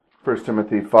1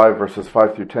 Timothy 5, verses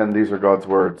 5 through 10, these are God's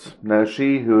words. Now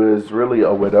she who is really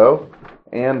a widow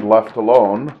and left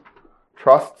alone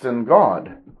trusts in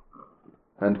God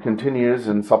and continues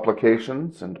in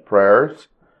supplications and prayers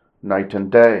night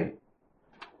and day.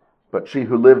 But she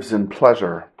who lives in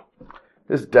pleasure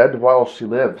is dead while she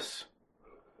lives.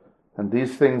 And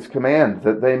these things command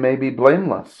that they may be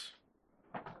blameless.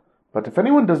 But if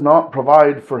anyone does not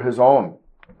provide for his own,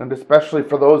 and especially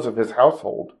for those of his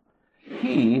household,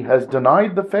 he has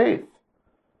denied the faith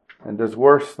and is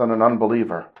worse than an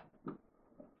unbeliever.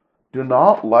 Do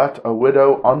not let a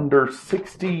widow under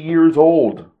 60 years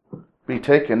old be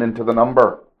taken into the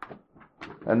number,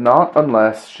 and not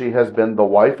unless she has been the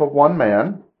wife of one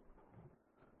man,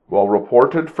 well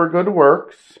reported for good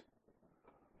works,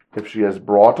 if she has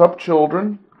brought up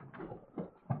children,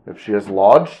 if she has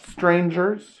lodged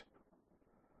strangers,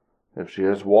 if she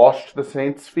has washed the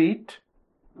saints' feet,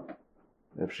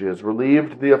 if she has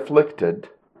relieved the afflicted,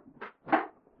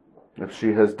 if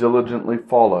she has diligently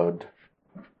followed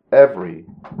every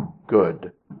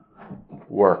good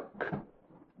work.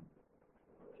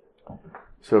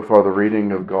 So far, the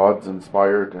reading of God's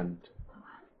inspired and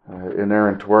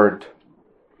inerrant word.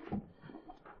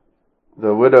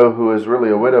 The widow who is really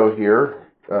a widow here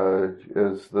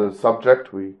is the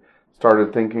subject. We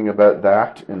started thinking about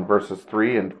that in verses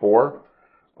 3 and 4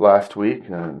 last week.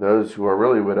 Those who are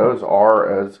really widows are,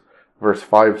 as verse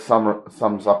 5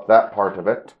 sums up that part of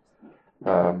it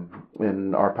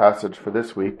in our passage for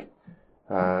this week.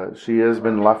 She has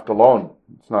been left alone.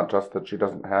 It's not just that she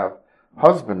doesn't have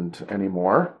husband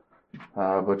anymore,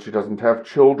 but she doesn't have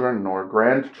children or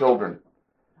grandchildren.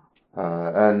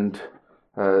 And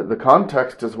the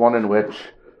context is one in which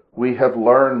we have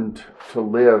learned to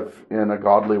live in a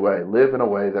godly way, live in a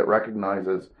way that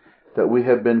recognizes that we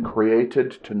have been created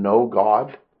to know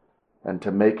God and to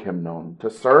make Him known, to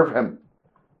serve Him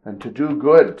and to do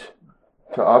good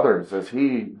to others as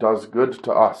He does good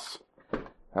to us.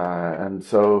 And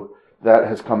so that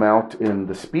has come out in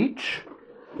the speech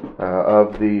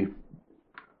of the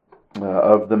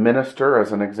minister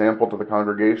as an example to the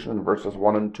congregation in verses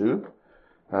 1 and 2.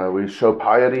 We show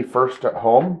piety first at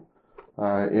home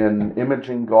in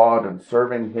imaging God and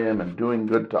serving Him and doing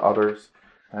good to others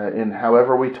in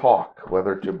however we talk,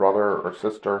 whether to brother or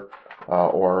sister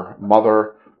or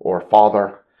mother or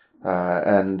father.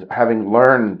 And having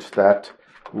learned that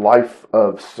life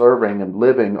of serving and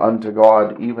living unto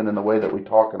God, even in the way that we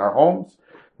talk in our homes,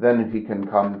 then He can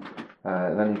come.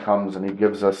 Then He comes and He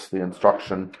gives us the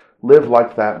instruction: live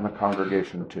like that in the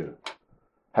congregation too.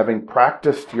 Having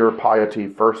practiced your piety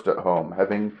first at home,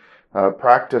 having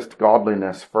practiced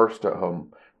godliness first at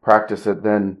home, practice it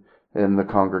then in the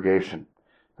congregation.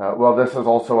 Well, this is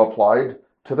also applied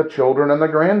to the children and the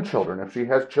grandchildren. If she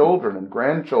has children and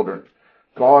grandchildren,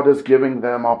 God is giving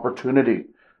them opportunity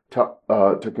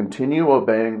to continue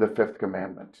obeying the fifth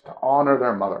commandment, to honor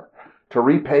their mother, to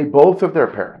repay both of their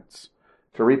parents,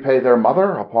 to repay their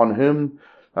mother upon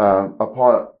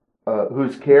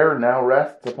whose care now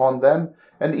rests upon them,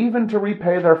 and even to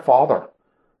repay their father,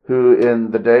 who in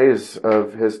the days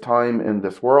of his time in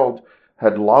this world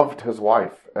had loved his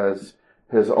wife as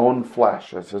his own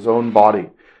flesh, as his own body,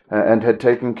 and had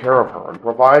taken care of her and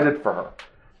provided for her.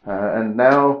 And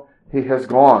now he has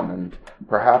gone, and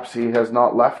perhaps he has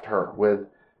not left her with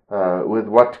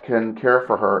what can care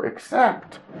for her,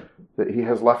 except that he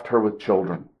has left her with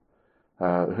children,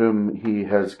 whom he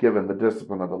has given the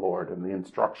discipline of the Lord and the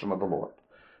instruction of the Lord.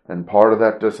 And part of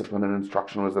that discipline and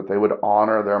instruction was that they would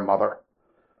honor their mother.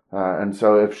 And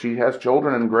so if she has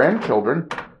children and grandchildren,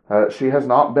 she has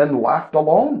not been left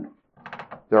alone.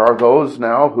 There are those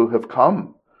now who have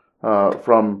come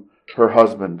from her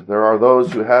husband. There are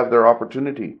those who have their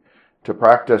opportunity to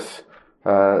practice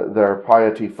their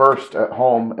piety first at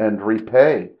home and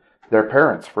repay their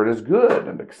parents, for it is good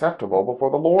and acceptable before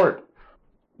the Lord.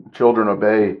 Children,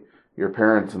 obey your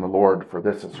parents in the Lord, for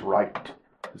this is right.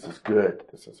 This is good.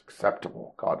 This is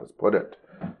acceptable. God has put it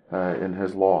in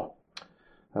His law.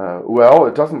 Well,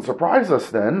 it doesn't surprise us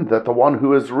then that the one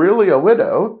who is really a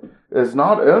widow is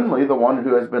not only the one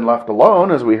who has been left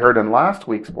alone, as we heard in last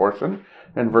week's portion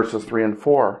in verses 3 and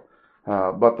 4,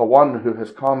 but the one who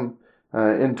has come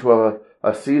into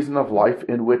a season of life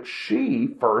in which she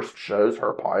first shows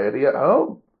her piety at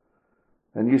home.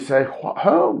 And you say, what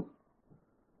home?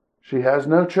 She has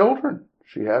no children.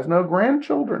 She has no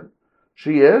grandchildren.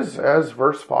 She is, as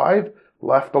verse 5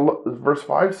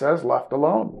 says, left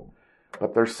alone.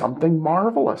 But there's something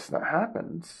marvelous that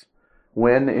happens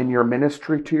when in your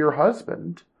ministry to your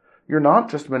husband, You're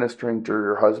not just ministering to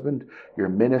your husband, you're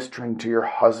ministering to your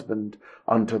husband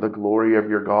unto the glory of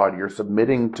your God. You're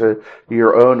submitting to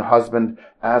your own husband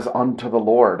as unto the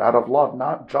Lord, out of love,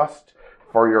 not just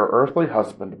for your earthly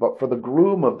husband, but for the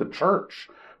groom of the church,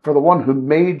 for the one who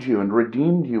made you and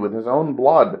redeemed you with his own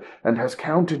blood and has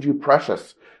counted you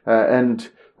precious.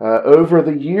 Over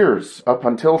the years, up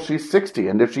until she's 60,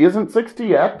 and if she isn't 60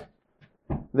 yet,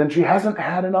 then she hasn't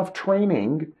had enough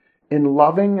training in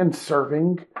loving and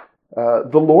serving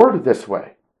the Lord this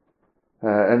way.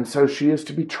 And so she is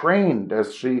to be trained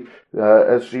as she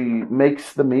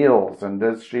makes the meals, and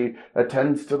as she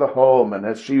attends to the home, and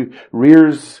as she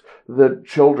rears the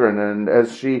children, and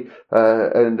as she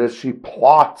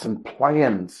plots and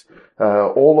plans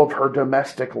all of her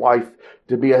domestic life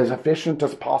to be as efficient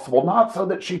as possible, not so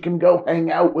that she can go hang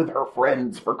out with her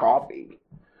friends for coffee,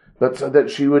 but so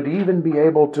that she would even be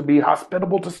able to be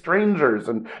hospitable to strangers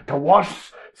and to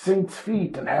wash saints'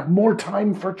 feet and have more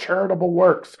time for charitable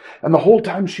works. And the whole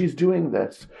time she's doing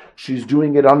this, she's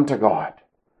doing it unto God.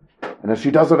 And as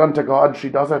she does it unto God, she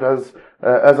does it as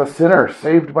a sinner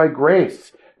saved by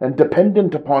grace and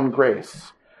dependent upon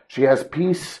grace. She has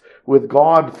peace with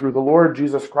God through the Lord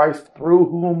Jesus Christ, through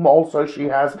whom also she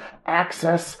has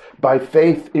access by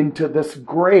faith into this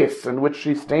grace in which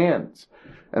she stands.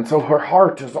 And so her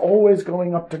heart is always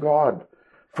going up to God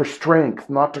for strength,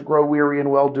 not to grow weary in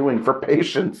well-doing, for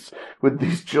patience with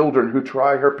these children who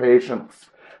try her patience,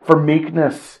 for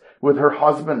meekness with her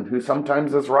husband, who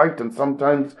sometimes is right and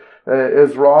sometimes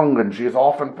is wrong. And she's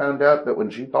often found out that when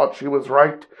she thought she was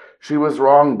right, she was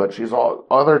wrong, but she's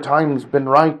other times been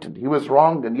right and he was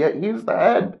wrong, and yet he's the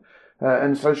head.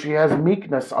 And so she has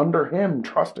meekness under him,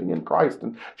 trusting in Christ.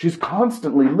 And she's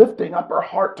constantly lifting up her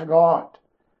heart to God,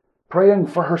 praying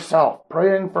for herself,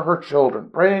 praying for her children,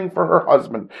 praying for her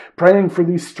husband, praying for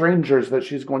these strangers that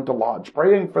she's going to lodge,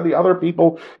 praying for the other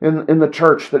people in the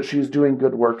church that she's doing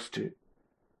good works to.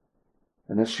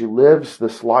 And as she lives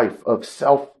this life of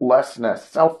selflessness,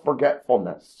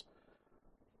 self-forgetfulness,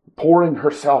 pouring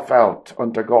herself out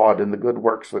unto God in the good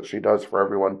works that she does for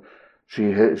everyone, she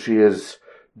is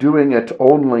doing it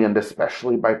only and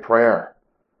especially by prayer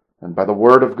and by the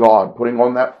word of God, putting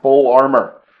on that full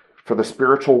armor for the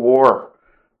spiritual war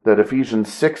that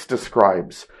Ephesians 6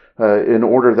 describes, in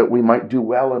order that we might do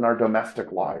well in our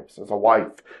domestic lives, as a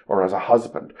wife, or as a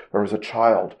husband, or as a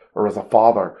child, or as a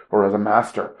father, or as a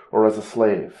master, or as a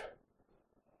slave.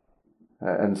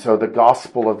 And so the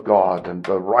gospel of God and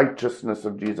the righteousness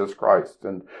of Jesus Christ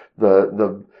and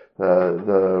the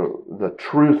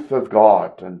truth of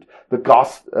God and the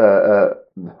gospel,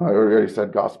 I already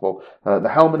said gospel, the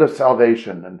helmet of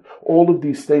salvation and all of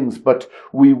these things, but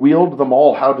we wield them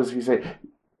all, how does he say?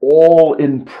 All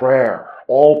in prayer.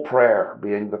 All prayer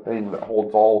being the thing that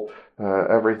holds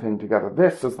everything together.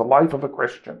 This is the life of a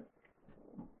Christian.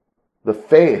 The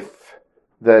faith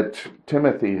that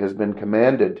Timothy has been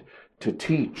commanded to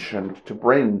teach and to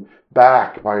bring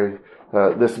back by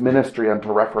this ministry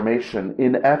unto Reformation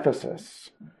in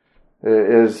Ephesus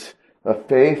is a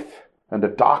faith and a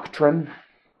doctrine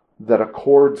that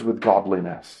accords with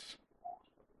godliness.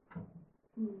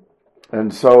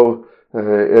 And so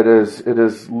it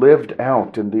is lived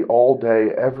out in the all day,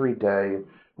 every day,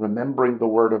 remembering the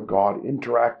Word of God,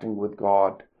 interacting with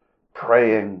God,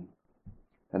 praying.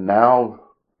 And now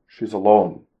she's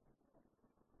alone.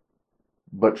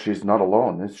 But she's not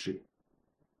alone, is she?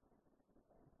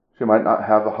 She might not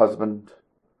have a husband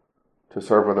to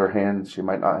serve with her hands. She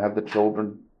might not have the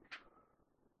children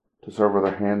to serve with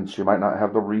her hands. She might not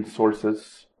have the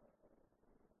resources.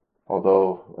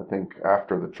 Although I think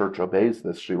after the church obeys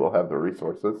this, she will have the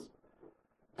resources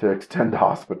to extend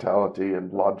hospitality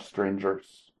and lodge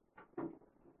strangers.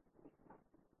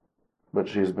 But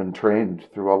she's been trained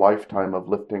through a lifetime of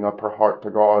lifting up her heart to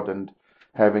God and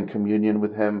having communion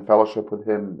with Him, fellowship with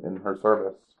Him in her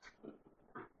service,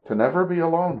 to never be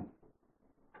alone.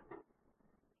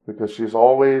 Because she's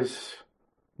always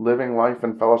living life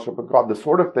in fellowship with God, the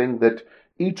sort of thing that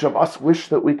each of us wish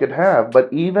that we could have,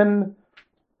 but even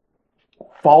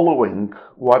following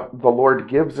what the Lord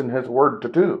gives in His Word to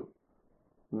do.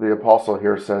 The apostle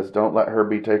here says, don't let her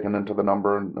be taken into the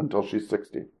number until she's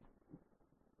 60.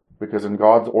 Because in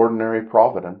God's ordinary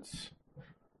providence,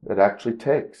 it actually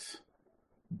takes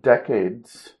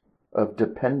decades of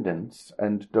dependence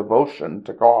and devotion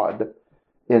to God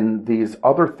in these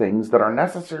other things that are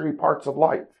necessary parts of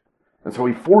life. And so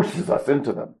He forces us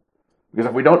into them. Because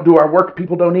if we don't do our work,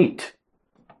 people don't eat.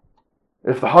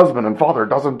 If the husband and father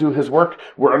doesn't do his work,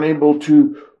 we're unable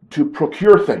to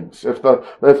procure things. If the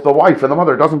wife and the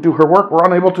mother doesn't do her work, we're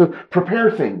unable to prepare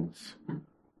things.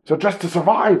 So just to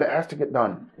survive, it has to get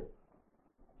done.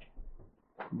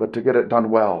 but to get it done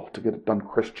well, to get it done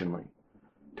Christianly,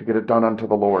 to get it done unto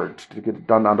the Lord, to get it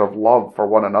done out of love for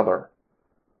one another.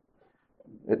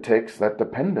 It takes that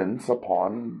dependence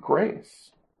upon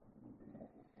grace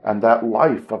and that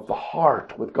life of the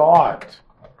heart with God.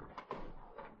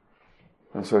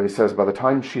 And so he says, by the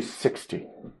time she's 60,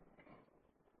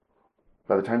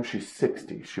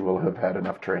 she will have had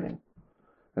enough training.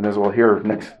 And as we'll hear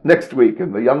next week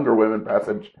in the younger women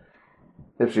passage,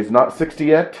 if she's not 60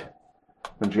 yet,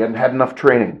 then she hadn't had enough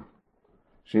training.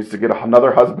 She needs to get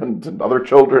another husband and other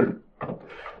children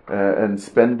and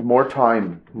spend more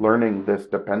time learning this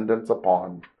dependence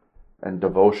upon and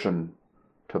devotion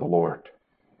to the Lord.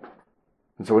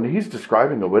 And so when he's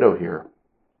describing a widow here,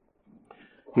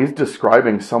 he's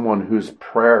describing someone whose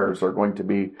prayers are going to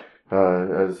be,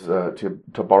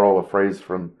 to borrow a phrase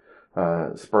from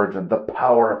Spurgeon, the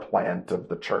power plant of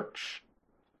the church.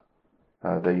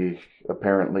 They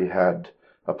apparently had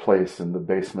a place in the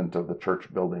basement of the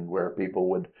church building where people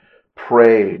would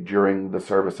pray during the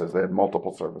services. They had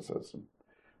multiple services.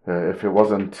 If it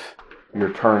wasn't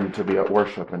your turn to be at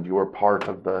worship and you were part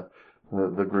of the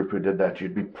group who did that,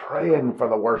 you'd be praying for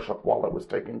the worship while it was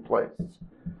taking place,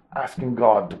 asking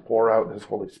God to pour out His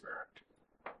Holy Spirit,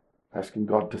 asking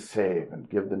God to save and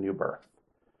give the new birth.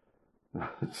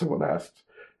 Someone asked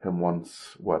him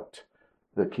once what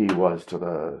the key was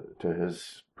to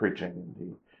his preaching.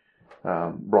 He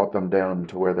brought them down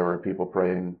to where there were people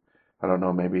praying. I don't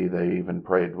know, maybe they even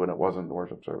prayed when it wasn't the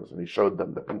worship service. And he showed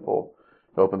them the people,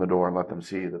 opened the door and let them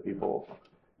see the people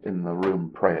in the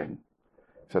room praying.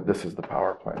 He said, this is the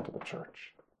power plant of the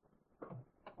church.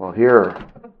 Well, here,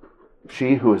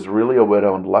 she who is really a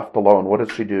widow and left alone, what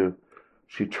does she do?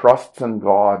 She trusts in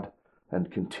God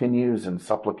and continues in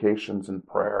supplications and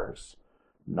prayers,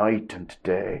 night and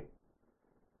day.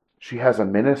 She has a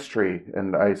ministry,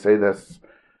 and I say this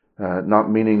not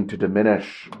meaning to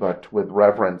diminish, but with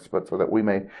reverence, but so that we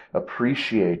may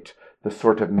appreciate the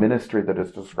sort of ministry that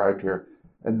is described here,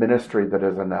 a ministry that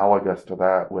is analogous to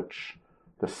that which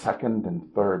the second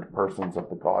and third persons of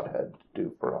the Godhead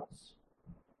do for us.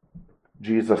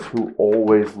 Jesus, who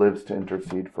always lives to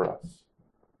intercede for us.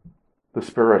 The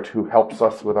Spirit who helps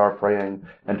us with our praying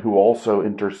and who also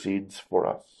intercedes for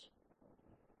us.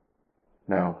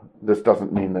 Now, this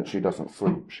doesn't mean that she doesn't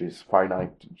sleep. She's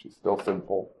finite and she's still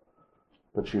sinful.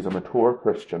 But she's a mature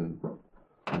Christian,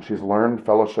 and she's learned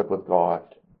fellowship with God.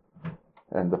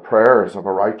 And the prayers of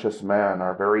a righteous man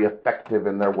are very effective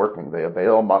in their working. They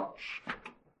avail much.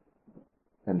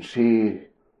 And she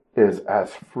is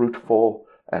as fruitful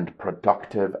and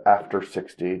productive after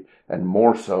 60, and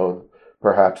more so,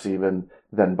 perhaps even,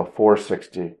 than before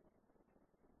 60.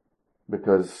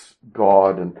 Because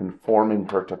God, in conforming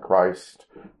her to Christ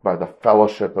by the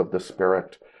fellowship of the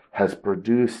Spirit, has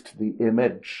produced the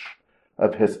image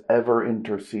of His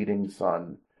ever-interceding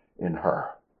Son in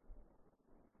her.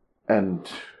 And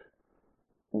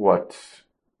what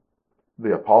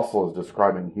the apostle is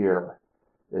describing here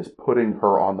is putting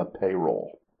her on the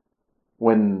payroll.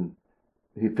 When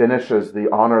he finishes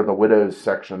the honor the widows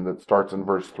section that starts in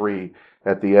verse 3,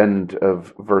 at the end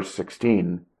of verse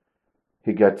 16,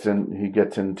 he gets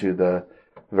into the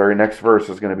very next verse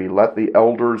is going to be, let the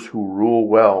elders who rule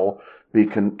well be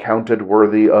counted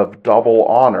worthy of double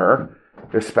honor,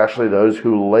 especially those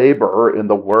who labor in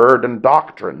the word and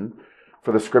doctrine.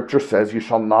 For the scripture says, you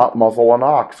shall not muzzle an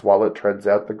ox while it treads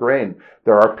out the grain.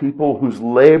 There are people whose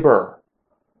labor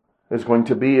is going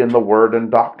to be in the word and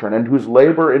doctrine, and whose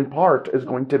labor in part is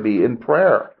going to be in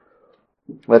prayer.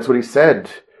 That's what he said.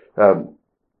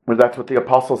 That's what the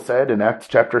apostle said in Acts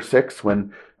chapter 6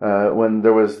 when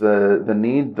there was the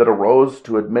need that arose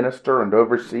to administer and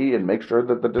oversee and make sure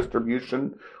that the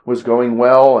distribution was going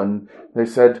well. And they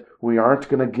said, we aren't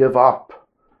going to give up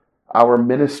our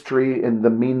ministry in the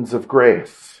means of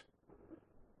grace,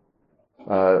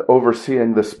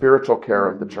 overseeing the spiritual care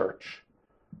of the church,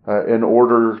 in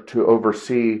order to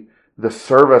oversee the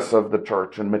service of the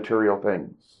church and material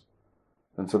things.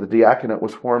 And so the diaconate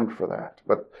was formed for that.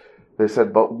 But they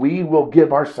said, but we will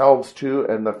give ourselves to,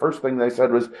 and the first thing they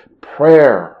said was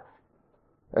prayer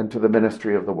and to the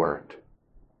ministry of the word.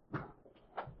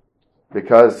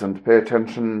 Because, and pay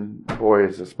attention,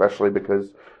 boys, especially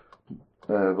because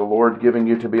the Lord giving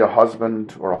you to be a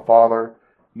husband or a father,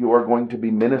 you are going to be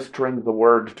ministering the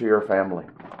word to your family.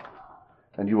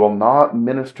 And you will not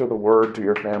minister the word to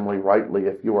your family rightly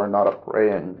if you are not a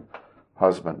praying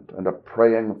husband and a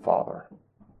praying father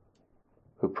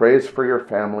who prays for your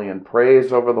family and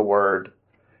prays over the word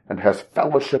and has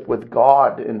fellowship with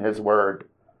God in His word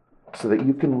so that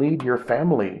you can lead your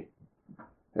family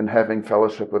in having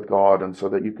fellowship with God, and so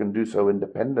that you can do so in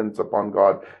dependence upon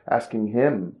God, asking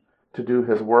Him to do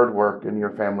His word work in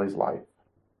your family's life.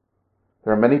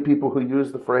 There are many people who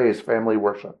use the phrase family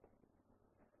worship,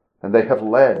 and they have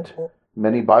led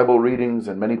many Bible readings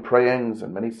and many prayings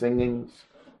and many singings,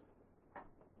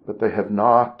 but they have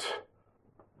not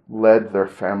led their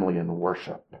family in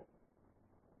worship.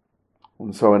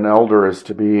 And so an elder is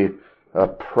to be a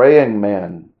praying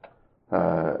man,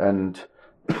 and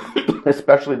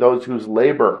especially those whose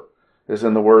labor is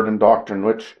in the word and doctrine,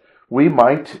 which we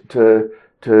might, to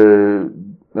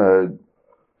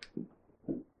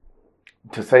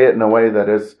say it in a way that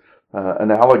is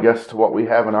analogous to what we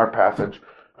have in our passage,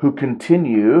 who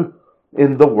continue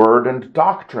in the word and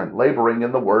doctrine, laboring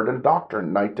in the word and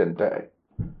doctrine night and day.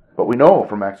 But we know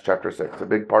from Acts chapter 6, a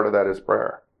big part of that is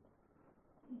prayer.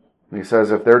 And he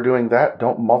says, if they're doing that,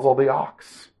 don't muzzle the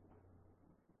ox.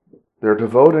 They're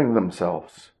devoting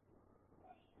themselves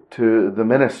to the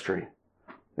ministry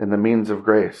in the means of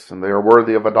grace, and they are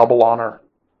worthy of a double honor.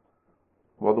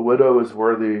 Well, the widow is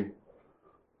worthy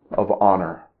of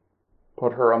honor.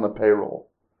 Put her on the payroll.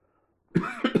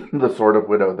 The sort of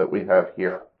widow that we have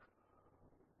here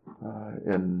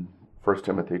in 1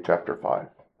 Timothy chapter 5.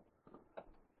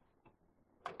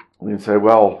 And you say,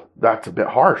 well, that's a bit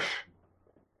harsh.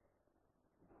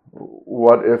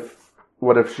 What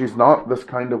if she's not this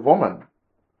kind of woman?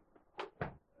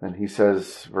 And he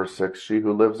says, verse 6, she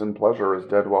who lives in pleasure is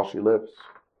dead while she lives.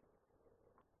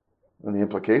 And the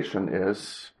implication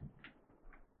is,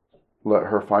 let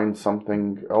her find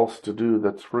something else to do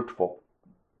that's fruitful.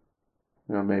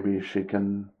 Maybe she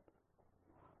can,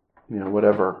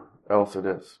 whatever else it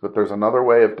is. But there's another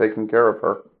way of taking care of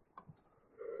her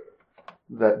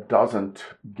that doesn't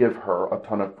give her a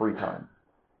ton of free time.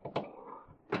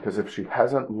 Because if she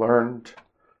hasn't learned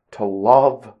to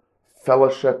love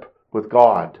fellowship with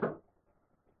God,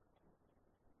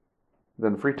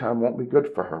 then free time won't be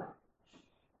good for her.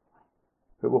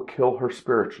 It will kill her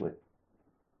spiritually.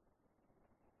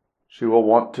 She will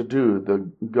want to do the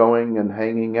going and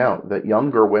hanging out that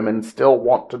younger women still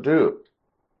want to do,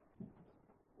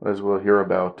 as we'll hear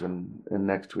about in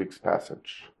next week's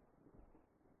passage.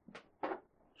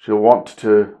 She'll want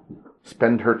to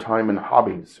spend her time in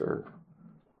hobbies or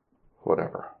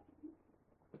whatever.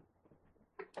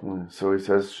 So he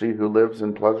says, she who lives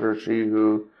in pleasure, she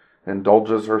who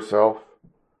indulges herself,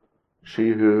 she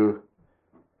who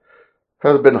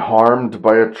has been harmed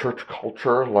by a church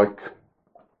culture like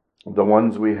the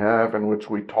ones we have, in which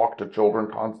we talk to children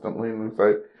constantly and we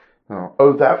say,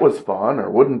 oh, that was fun, or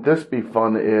wouldn't this be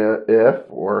fun if,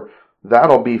 or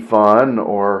that'll be fun,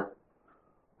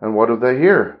 and what do they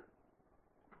hear?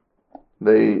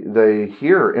 They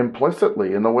hear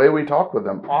implicitly in the way we talk with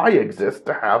them, I exist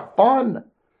to have fun.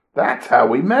 That's how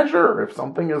we measure if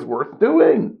something is worth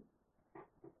doing.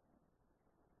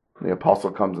 The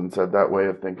apostle comes and said that way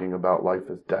of thinking about life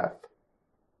is death.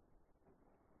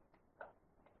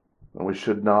 And we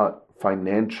should not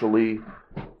financially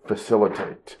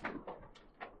facilitate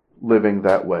living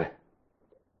that way.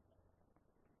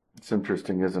 It's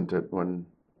interesting, isn't it, when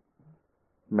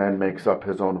man makes up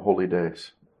his own holy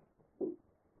days.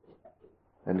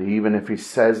 And even if he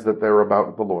says that they're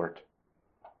about the Lord,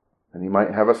 and he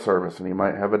might have a service, and he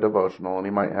might have a devotional, and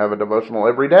he might have a devotional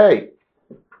every day,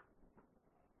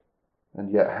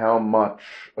 and yet how much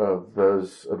of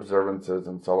those observances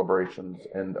and celebrations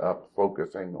end up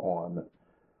focusing on,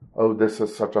 oh, this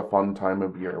is such a fun time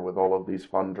of year with all of these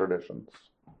fun traditions.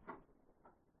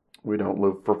 We don't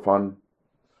live for fun.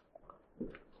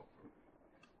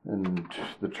 And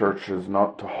the church is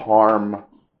not to harm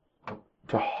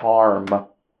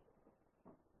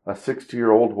a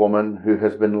 60-year-old woman who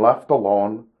has been left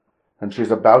alone, and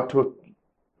she's about to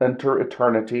enter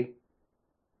eternity.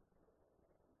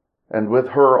 And with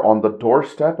her on the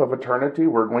doorstep of eternity,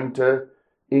 we're going to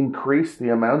increase the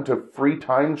amount of free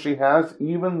time she has,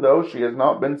 even though she has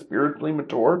not been spiritually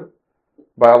matured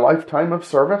by a lifetime of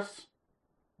service.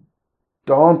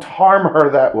 Don't harm her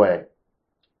that way.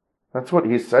 That's what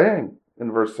he's saying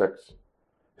in verse 6.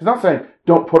 He's not saying,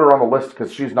 don't put her on the list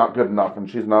because she's not good enough and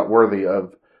she's not worthy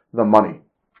of the money.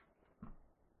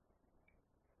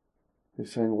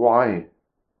 He's saying, why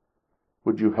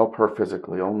would you help her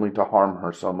physically only to harm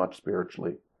her so much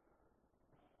spiritually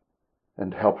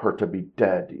and help her to be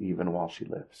dead even while she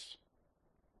lives?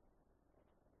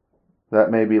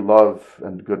 That may be love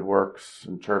and good works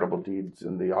and charitable deeds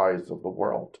in the eyes of the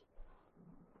world.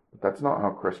 But that's not how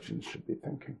Christians should be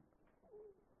thinking.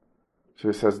 So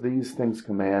he says, these things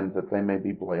command that they may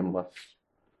be blameless,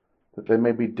 that they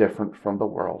may be different from the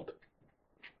world,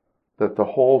 that the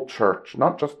whole church,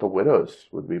 not just the widows,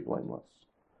 would be blameless,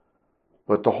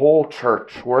 but the whole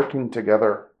church working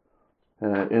together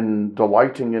in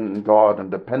delighting in God and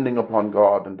depending upon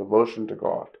God and devotion to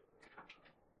God,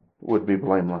 would be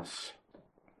blameless.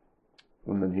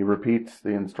 And then he repeats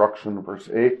the instruction, verse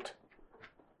 8,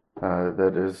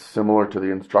 that is similar to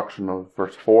the instruction of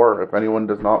verse 4. If anyone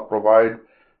does not provide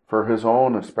for his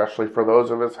own, especially for those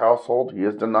of his household, he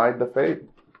has denied the faith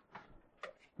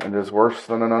and is worse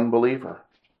than an unbeliever.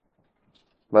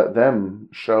 Let them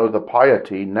show the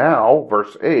piety now,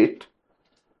 verse 8,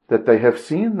 that they have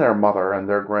seen their mother and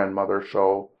their grandmother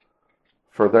show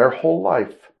for their whole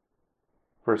life,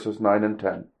 verses 9 and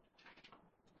 10.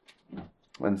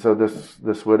 And so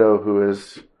this widow who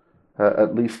is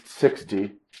at least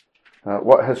 60,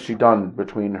 what has she done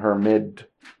between her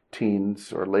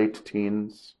mid-teens or late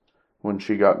teens when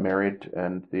she got married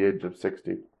and the age of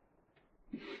 60?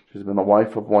 She's been the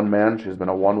wife of one man. She's been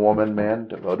a one-woman man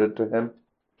devoted to him,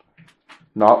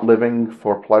 not living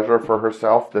for pleasure for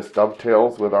herself. This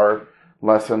dovetails with our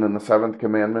lesson in the seventh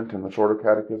commandment in the Shorter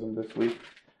Catechism this week.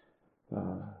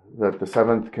 That the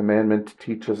seventh commandment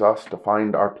teaches us to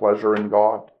find our pleasure in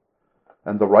God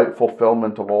and the right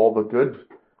fulfillment of all the good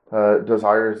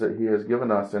desires that he has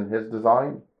given us in his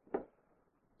design,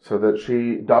 so that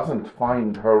she doesn't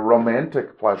find her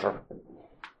romantic pleasure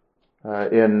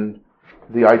in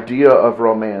the idea of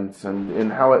romance and in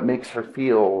how it makes her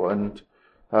feel,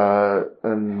 but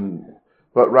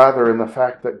rather in the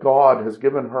fact that God has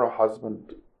given her a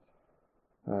husband,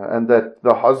 and that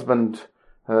the husband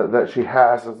that she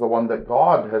has is the one that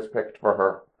God has picked for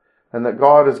her, and that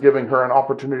God is giving her an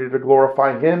opportunity to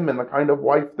glorify him in the kind of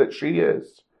wife that she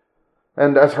is.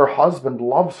 And as her husband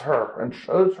loves her and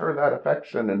shows her that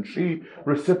affection, and she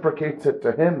reciprocates it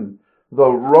to him, the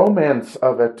romance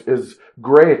of it is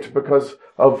great because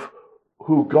of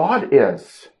who God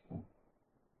is.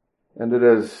 And it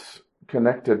is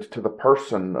connected to the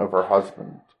person of her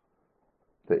husband,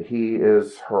 that he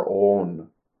is her own.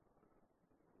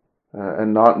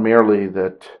 And not merely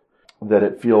that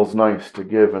it feels nice to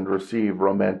give and receive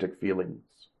romantic feelings.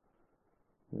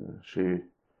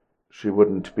 She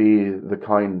wouldn't be the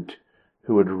kind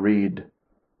who would read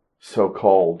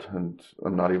so-called, and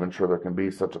I'm not even sure there can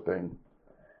be such a thing,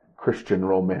 Christian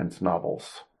romance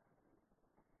novels,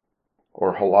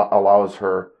 or allows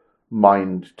her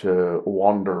mind to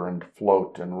wander and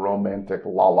float in romantic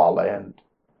la-la land,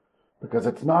 because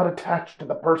it's not attached to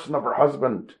the person of her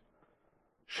husband.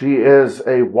 She is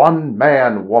a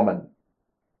one-man woman,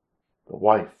 the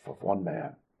wife of one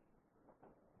man.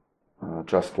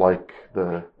 Just like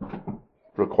the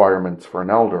requirements for an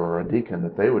elder or a deacon,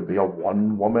 that they would be a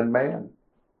one-woman man,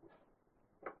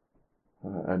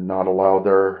 and not allow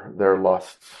their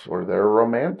lusts or their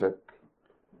romantic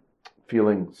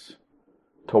feelings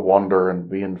to wander and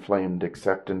be inflamed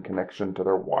except in connection to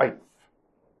their wife.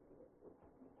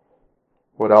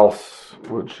 What else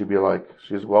would she be like?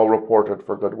 She is well reported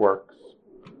for good works.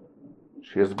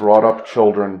 She has brought up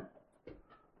children.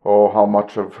 Oh, how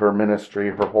much of her ministry,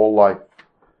 her whole life,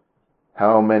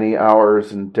 how many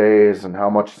hours and days, and how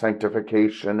much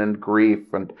sanctification and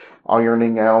grief and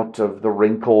ironing out of the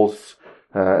wrinkles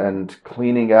and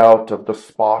cleaning out of the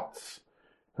spots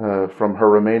from her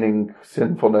remaining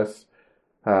sinfulness.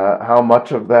 How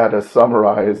much of that is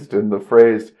summarized in the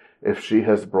phrase, if she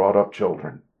has brought up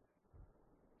children,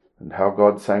 and how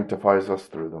God sanctifies us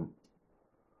through them.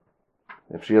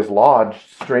 If she has lodged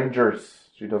strangers,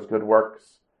 she does good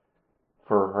works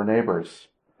for her neighbors.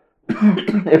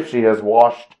 If she has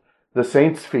washed the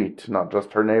saints' feet, not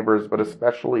just her neighbors, but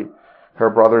especially her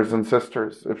brothers and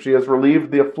sisters. If she has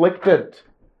relieved the afflicted,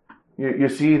 you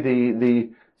see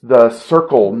the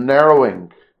circle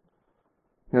narrowing.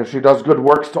 She does good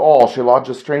works to all. She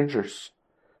lodges strangers.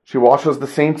 She washes the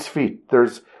saints' feet.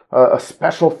 There's a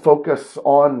special focus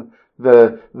on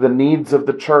the needs of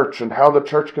the church and how the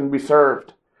church can be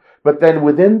served. But then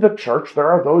within the church,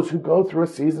 there are those who go through a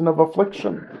season of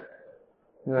affliction.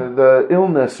 The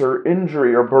illness or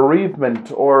injury or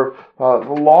bereavement or the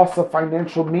loss of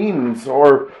financial means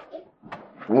or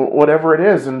whatever it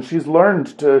is. And she's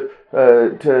learned to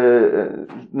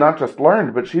not just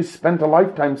learned, but she's spent a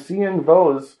lifetime seeing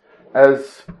those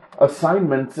as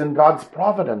assignments in God's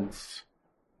providence.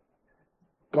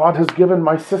 God has given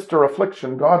my sister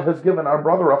affliction. God has given our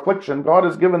brother affliction. God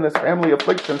has given this family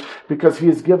affliction because he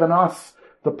has given us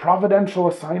the providential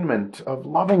assignment of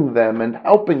loving them and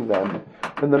helping them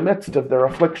in the midst of their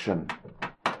affliction.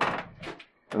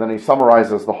 And then he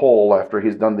summarizes the whole after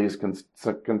he's done these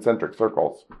concentric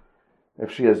circles.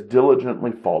 If she has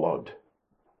diligently followed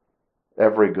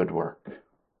every good work.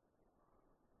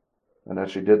 And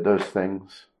as she did those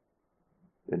things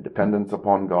in dependence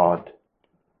upon God,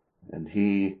 and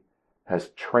he has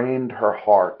trained her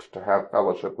heart to have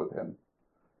fellowship with him,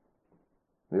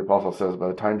 The apostle says by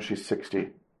the time she's 60,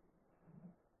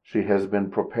 she has been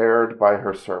prepared by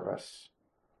her service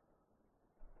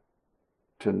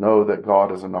to know that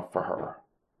God is enough for her.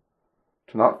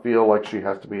 To not feel like she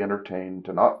has to be entertained,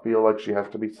 to not feel like she has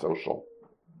to be social.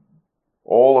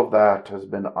 All of that has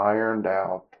been ironed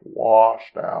out,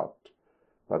 washed out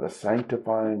by the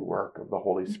sanctifying work of the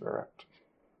Holy Spirit.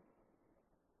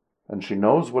 And she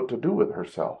knows what to do with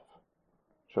herself.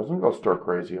 She doesn't go stir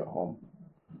crazy at home.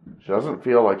 She doesn't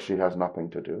feel like she has nothing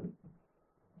to do.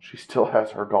 She still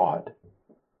has her God.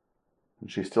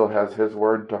 And she still has His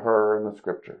word to her in the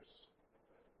Scriptures.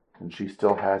 And she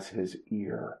still has His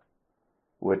ear,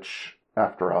 which,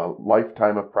 after a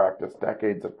lifetime of practice,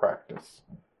 decades of practice,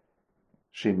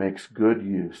 she makes good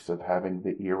use of having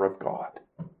the ear of God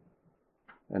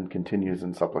and continues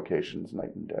in supplications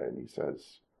night and day. And he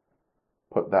says,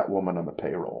 put that woman on the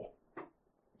payroll.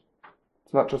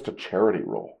 It's not just a charity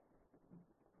role.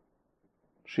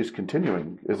 She's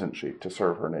continuing, isn't she, to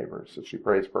serve her neighbors as she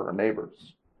prays for her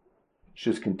neighbors.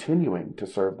 She's continuing to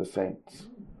serve the saints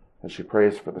as she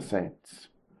prays for the saints.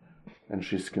 And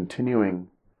she's continuing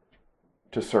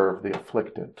to serve the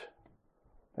afflicted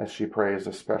as she prays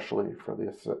especially for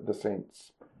the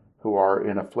saints who are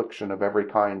in affliction of every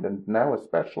kind, and now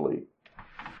especially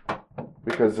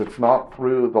because it's not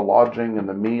through the lodging and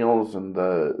the meals and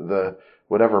the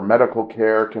whatever medical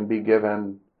care can be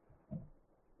given.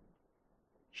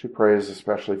 She prays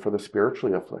especially for the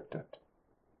spiritually afflicted,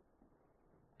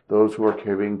 those who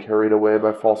are being carried away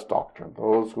by false doctrine,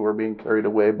 those who are being carried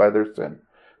away by their sin,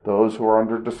 those who are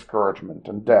under discouragement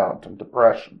and doubt and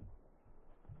depression,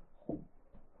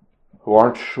 who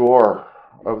aren't sure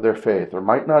of their faith or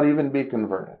might not even be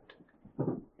converted.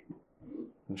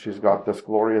 And she's got this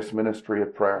glorious ministry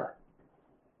of prayer.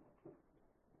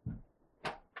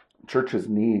 Churches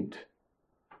need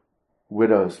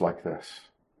widows like this.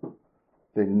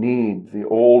 They need the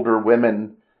older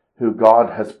women who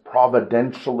God has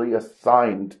providentially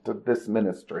assigned to this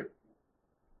ministry.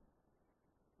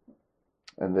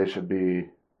 And they should be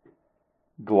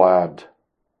glad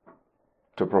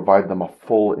to provide them a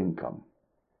full income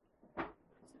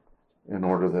in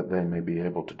order that they may be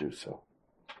able to do so.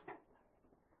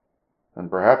 And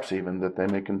perhaps even that they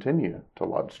may continue to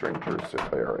lodge strangers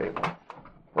if they are able,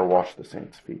 or wash the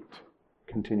saints' feet.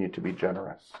 Continue to be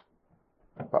generous.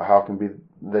 But how can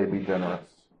they be generous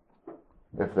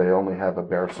if they only have a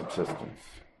bare subsistence?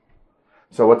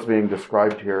 So what's being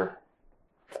described here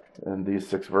in these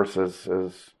 6 verses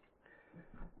is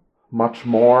much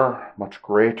more, much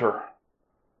greater,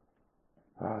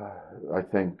 I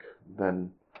think,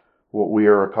 than what we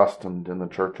are accustomed in the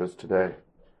churches today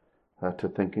to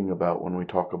thinking about when we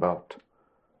talk about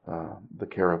the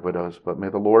care of widows. But may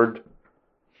the Lord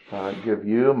give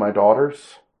you, my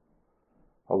daughters,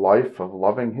 a life of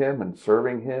loving Him and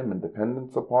serving Him and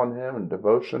dependence upon Him and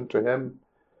devotion to Him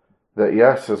that,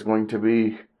 yes, is going to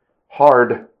be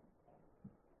hard,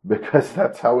 because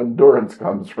that's how endurance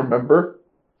comes, remember?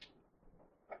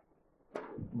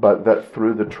 But that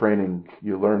through the training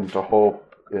you learn to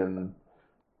hope in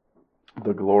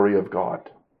the glory of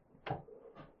God.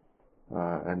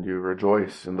 And you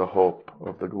rejoice in the hope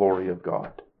of the glory of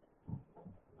God.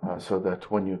 So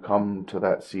that when you come to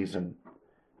that season,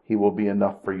 He will be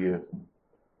enough for you.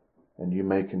 And you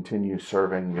may continue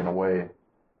serving in a way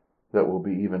that will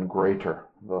be even greater.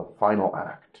 The final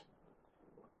act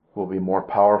will be more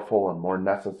powerful and more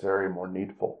necessary, more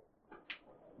needful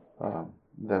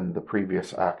than the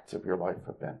previous acts of your life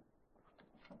have been.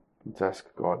 Let's ask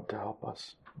God to help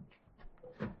us.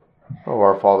 Oh,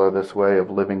 our Father, this way of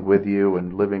living with you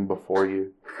and living before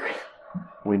you,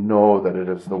 we know that it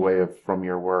is the way from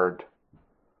your word,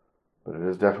 but it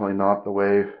is definitely not the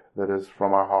way that is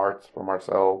from our hearts, from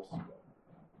ourselves.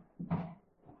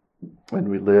 And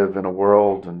we live in a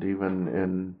world and even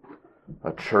in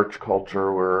a church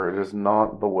culture where it is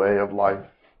not the way of life.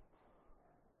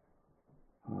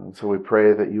 And so we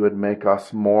pray that you would make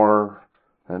us more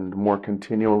and more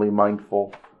continually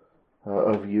mindful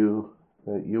of you,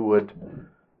 that you would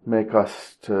make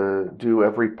us to do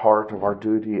every part of our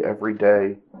duty every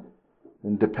day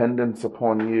in dependence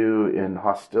upon you, in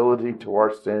hostility to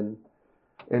our sin,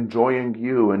 enjoying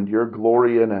you and your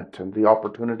glory in it and the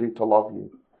opportunity to love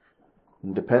you,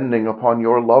 and depending upon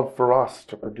your love for us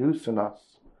to produce in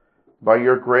us, by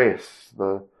your grace,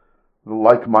 the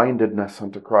like-mindedness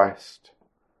unto Christ,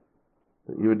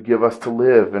 that you would give us to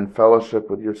live in fellowship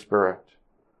with your Spirit,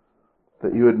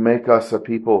 that you would make us a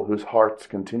people whose hearts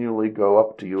continually go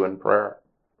up to you in prayer.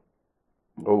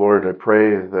 O Lord, I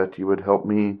pray that you would help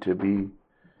me to be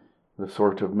the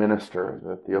sort of minister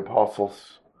that the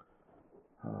apostles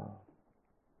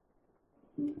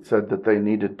said that they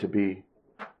needed to be,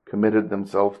 committed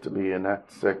themselves to be in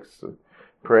Acts 6.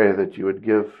 Pray that you would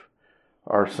give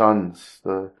our sons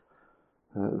the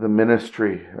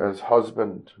ministry as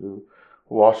husband who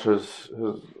washes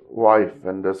his wife,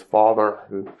 and as father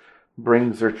who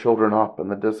brings their children up in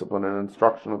the discipline and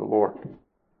instruction of the Lord.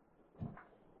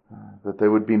 That they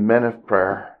would be men of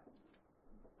prayer.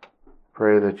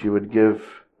 Pray that you would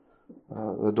give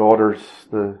the daughters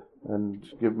and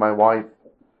give my wife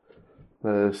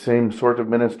the same sort of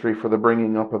ministry for the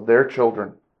bringing up of their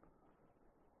children.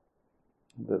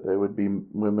 That they would be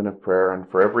women of prayer, and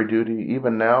for every duty,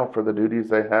 even now for the duties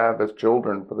they have as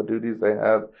children, for the duties they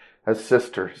have as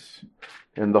sisters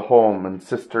in the home and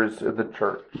sisters in the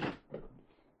church.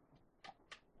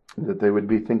 That they would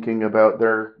be thinking about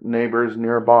their neighbors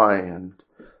nearby and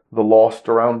the lost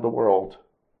around the world.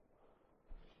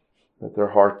 That their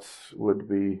hearts would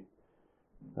be,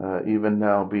 even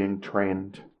now, being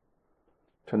trained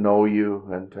to know you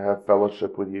and to have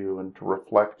fellowship with you and to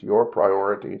reflect your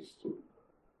priorities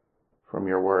from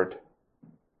your word.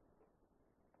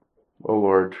 O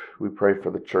Lord, we pray for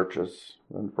the churches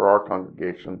and for our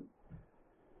congregation,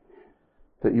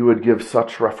 that you would give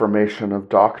such reformation of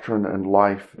doctrine and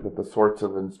life that the sorts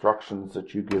of instructions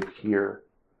that you give here,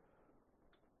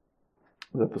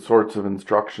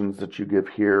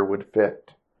 would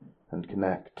fit and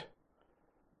connect,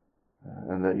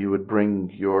 and that you would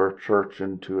bring your church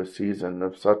into a season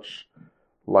of such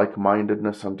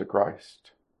like-mindedness unto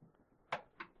Christ,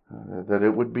 that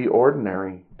it would be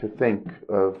ordinary to think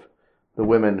of the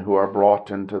women who are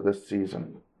brought into this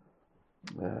season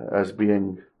as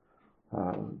being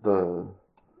the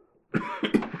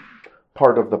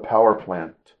part of the power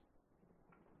plant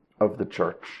of the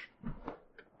church,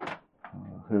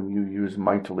 whom you use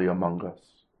mightily among us.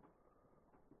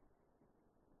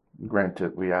 Grant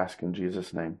it, we ask in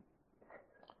Jesus' name.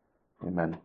 Amen.